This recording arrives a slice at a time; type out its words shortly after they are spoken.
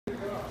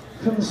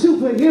from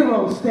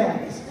superhero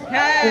status.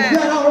 Yeah. Is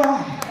that all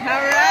right? All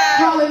right.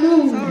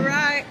 Hallelujah. All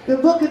right. The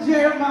book of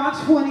Jeremiah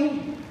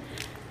 20.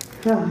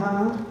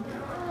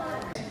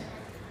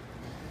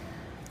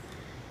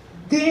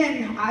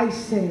 Then I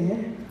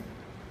said,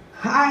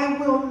 I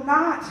will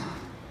not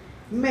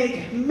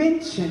make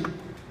mention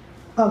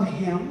of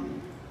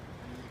him,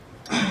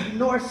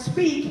 nor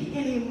speak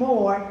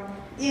anymore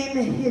in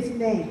his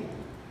name.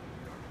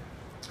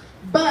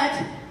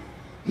 But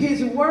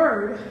his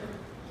word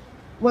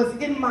was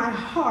in my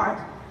heart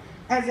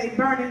as a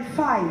burning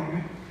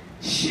fire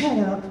shut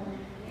up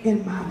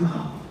in my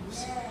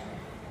bones.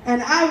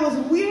 And I was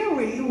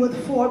weary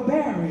with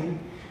forbearing,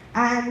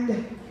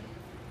 and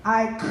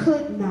I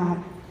could not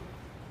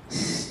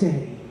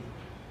stay.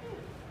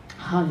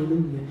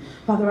 Hallelujah.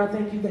 Father, I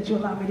thank you that you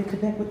allow me to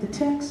connect with the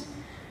text,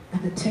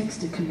 and the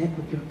text to connect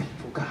with your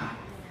people, God.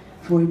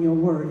 For in your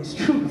word is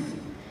truth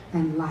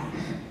and life.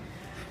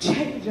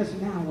 Change us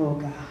now, oh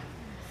God.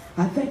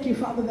 I thank you,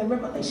 Father, that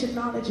revelation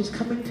knowledge is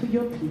coming to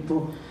your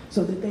people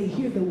so that they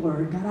hear the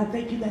word. God, I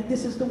thank you that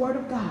this is the word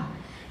of God.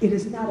 It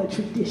is not a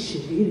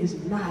tradition. It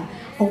is not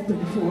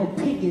open for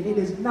opinion. It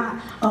is not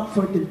up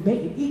for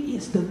debate. It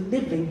is the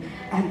living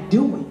and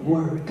doing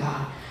word,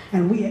 God.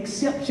 And we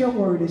accept your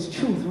word as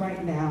truth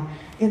right now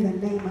in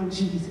the name of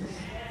Jesus.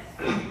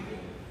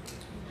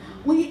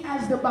 We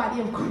as the body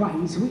of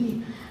Christ,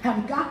 we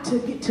have got to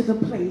get to the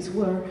place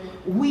where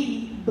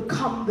we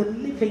become the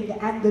living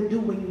and the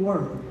doing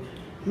word.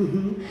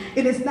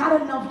 It is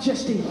not enough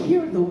just to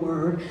hear the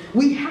word.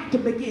 We have to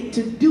begin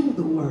to do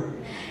the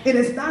word. It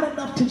is not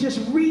enough to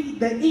just read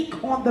the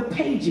ink on the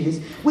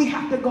pages. We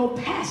have to go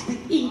past the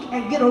ink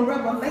and get a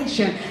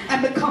revelation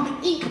and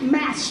become ink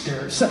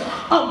masters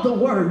of the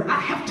word. I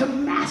have to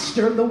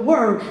master the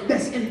word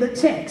that's in the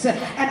text.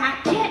 And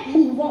I can't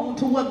move on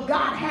to what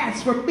God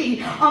has for me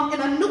in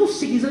a new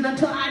season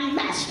until I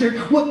master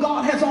what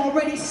God has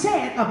already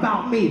said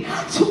about me.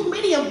 Too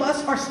many of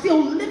us are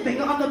still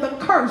living under the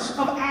curse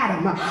of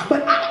Adam.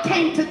 But I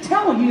came to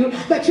tell you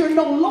that you're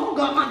no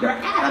longer under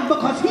Adam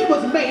because he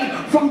was made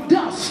from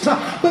dust.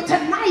 But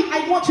tonight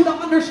I want you to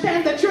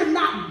understand that you're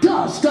not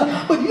dust,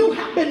 but you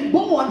have been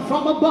born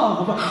from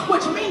above,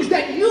 which means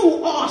that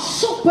you are a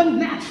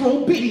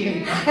supernatural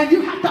being. And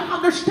you have to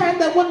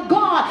understand that when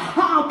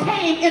God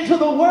came into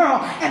the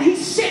world and he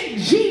sent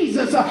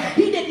Jesus,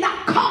 he did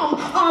not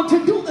come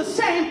to do the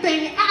same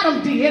thing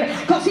Adam did,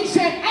 because he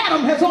said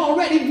Adam has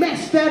already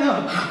messed that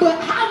up. But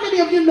how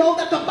many of you know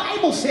that the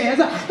Bible says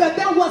that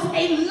there was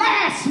a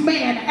last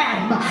man,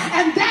 Adam,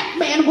 and that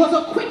man was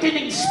a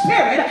quickening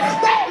spirit.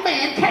 That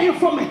man came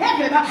from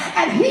heaven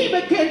and he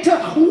began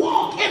to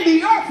walk in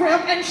the earth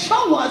realm and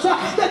show us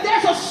that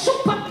there's a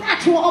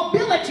supernatural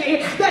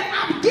ability that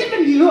I've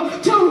given you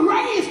to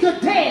raise the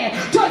dead,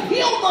 to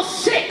heal the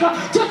sick,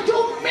 to do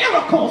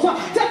miracles,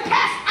 to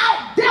cast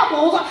out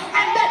devils,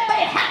 and that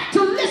they have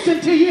to listen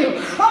to you.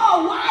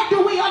 Oh, why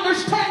do we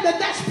understand that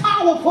that's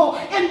powerful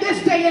in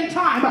this day and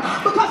time?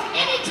 Because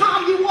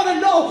anytime you want to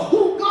know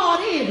who God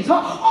is,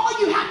 all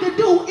you have to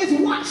do is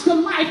watch the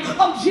life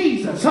of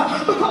Jesus,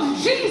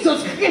 because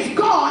Jesus is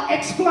God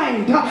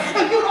explained.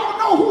 If you don't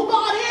know who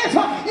God is,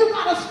 you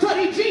got to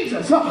study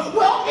Jesus.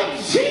 Well,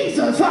 if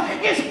Jesus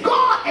is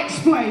God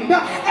explained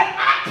and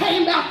I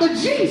came after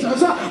Jesus,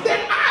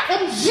 then I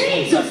am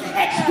Jesus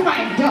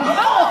explained.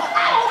 Oh,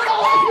 I don't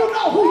know if you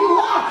know who you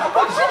are,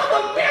 but you're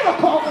the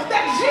miracle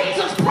that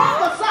Jesus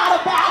prophesied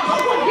about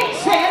when he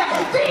said,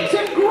 these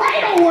and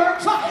greater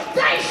works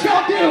they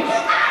shall do.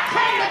 I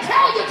came to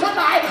tell you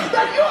tonight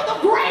that you're the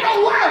greater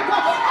work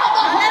of